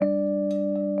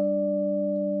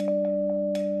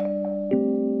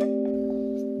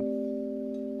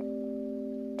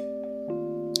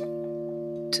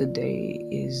today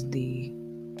is the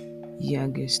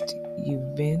youngest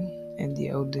you've been and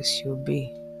the oldest you'll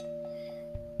be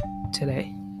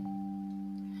today.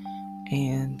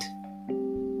 And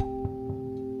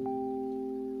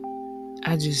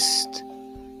I just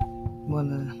want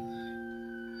to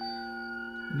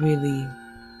really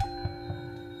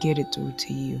get it through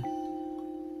to you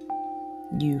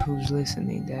who's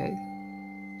listening, that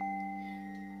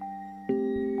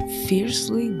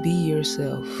fiercely be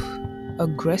yourself,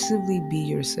 aggressively be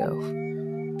yourself.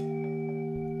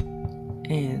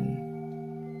 And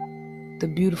the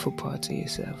beautiful parts of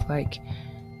yourself. Like,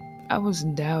 I was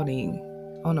doubting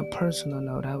on a personal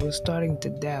note. I was starting to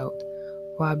doubt,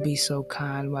 why be so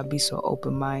kind? Why be so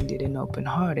open-minded and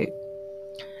open-hearted?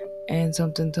 And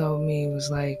something told me, it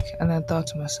was like, and I thought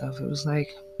to myself, it was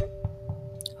like,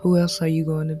 who else are you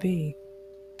going to be?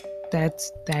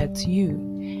 That's you.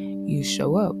 You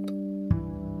show up.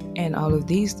 And all of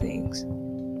these things,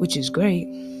 which is great.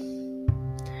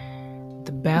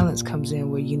 The balance comes in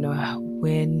where you know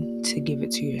when to give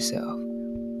it to yourself.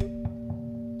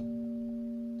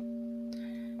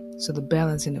 So the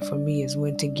balance in it for me is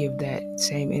when to give that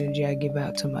same energy I give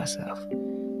out to myself.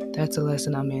 That's a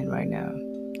lesson I'm in right now.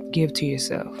 Give to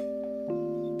yourself.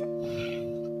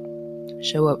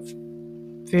 Show up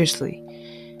fiercely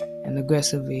and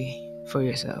aggressively for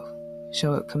yourself.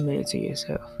 Show up committed to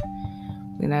yourself.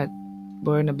 We're not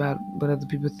worrying about what other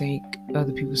people think,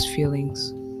 other people's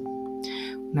feelings.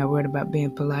 We're not worried about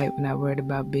being polite. We're not worried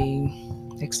about being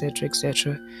etc.,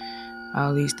 etc.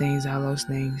 All these things, all those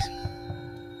things.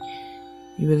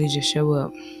 You really just show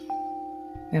up.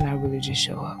 And I really just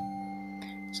show up.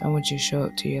 So I want you to show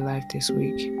up to your life this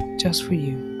week. Just for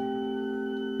you.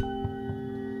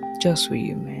 Just for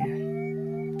you, man.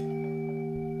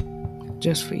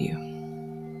 Just for you.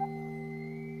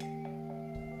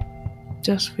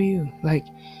 Just for you. Like,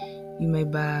 you may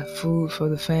buy food for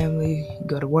the family,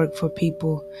 go to work for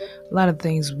people. A lot of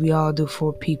things we all do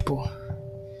for people.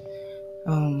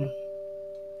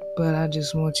 But I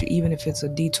just want you, even if it's a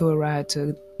detour ride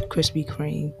to Krispy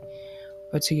Kreme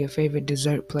or to your favorite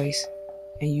dessert place,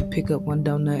 and you pick up one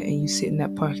donut and you sit in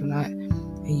that parking lot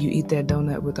and you eat that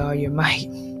donut with all your might,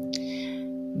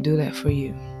 do that for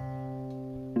you.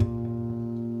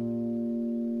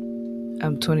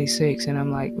 I'm 26 and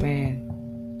I'm like, man,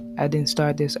 I didn't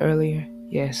start this earlier.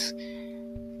 Yes,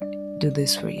 do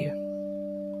this for you.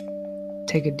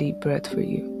 Take a deep breath for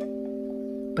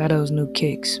you. Buy those new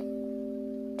kicks.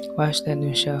 Watch that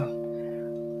new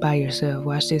show by yourself.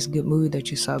 Watch this good movie that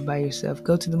you saw by yourself.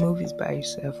 Go to the movies by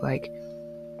yourself. Like,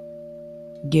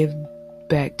 give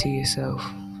back to yourself.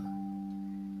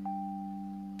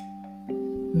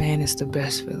 Man, it's the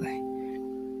best feeling.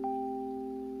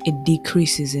 It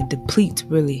decreases and depletes,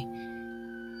 really,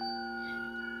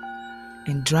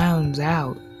 and drowns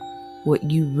out what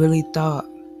you really thought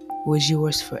was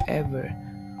yours forever.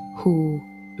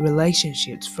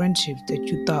 Relationships, friendships that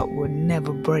you thought would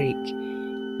never break.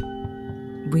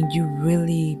 When you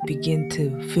really begin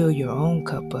to fill your own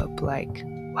cup up, like,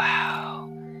 wow,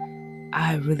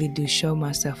 I really do show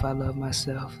myself I love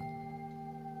myself.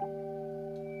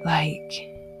 Like,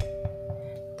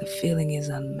 the feeling is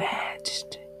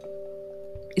unmatched.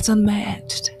 It's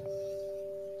unmatched.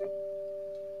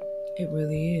 It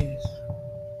really is.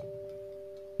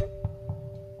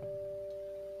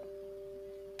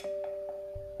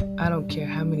 I don't care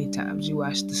how many times you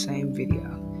watch the same video.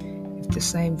 If the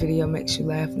same video makes you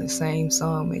laugh and the same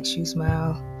song makes you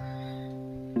smile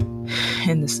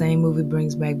and the same movie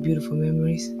brings back beautiful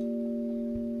memories,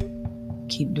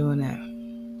 keep doing that.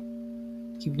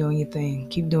 Keep doing your thing.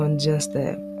 Keep doing just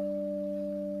that.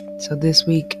 So this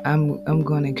week, I'm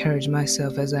going to encourage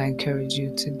myself as I encourage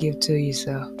you to give to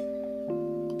yourself.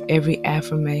 Every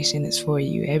affirmation is for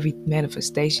you. Every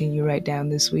manifestation you write down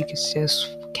this week is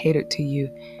just catered to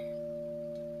you.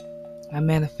 I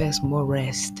manifest more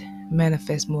rest,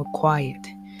 manifest more quiet,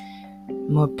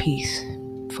 more peace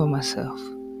for myself.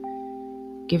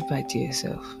 Give back to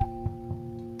yourself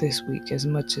this week as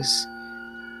much as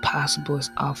possible, as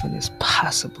often as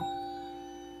possible.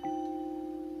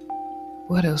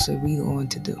 What else are we going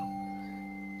to do?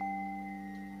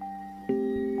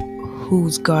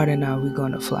 Whose garden are we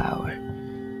going to flower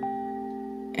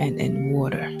and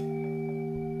water?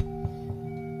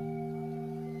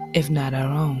 If not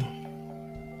our own.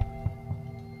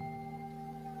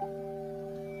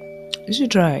 You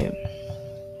should try it.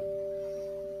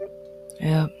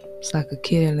 Yeah, it's like a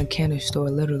kid in a candy store,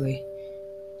 literally.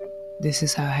 This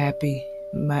is how happy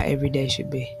my everyday should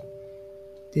be.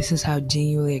 This is how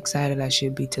genuinely excited I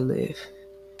should be to live.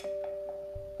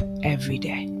 Every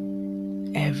day.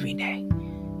 Every day.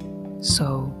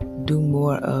 So Do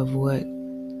more of what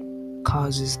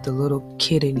causes the little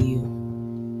kid in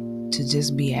you to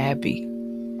just be happy.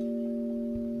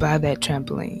 Buy that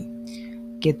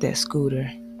trampoline, get that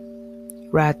scooter,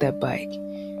 ride that bike.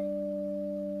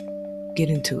 Get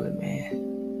into it,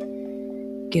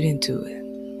 man. Get into it.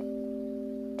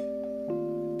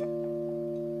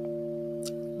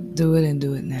 Do it and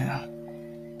do it now.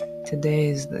 Today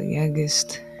is the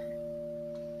youngest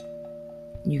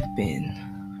you've been,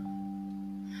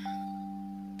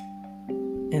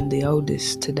 and the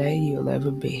oldest today you'll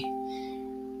ever be.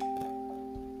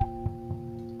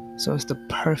 So it's the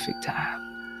perfect time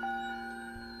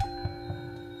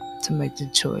to make the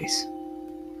choice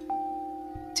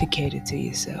to cater to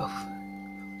yourself.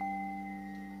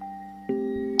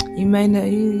 You may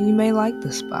like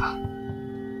the spa.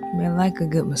 You may like a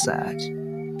good massage.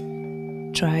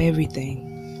 Try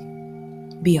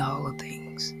everything. Be all of things.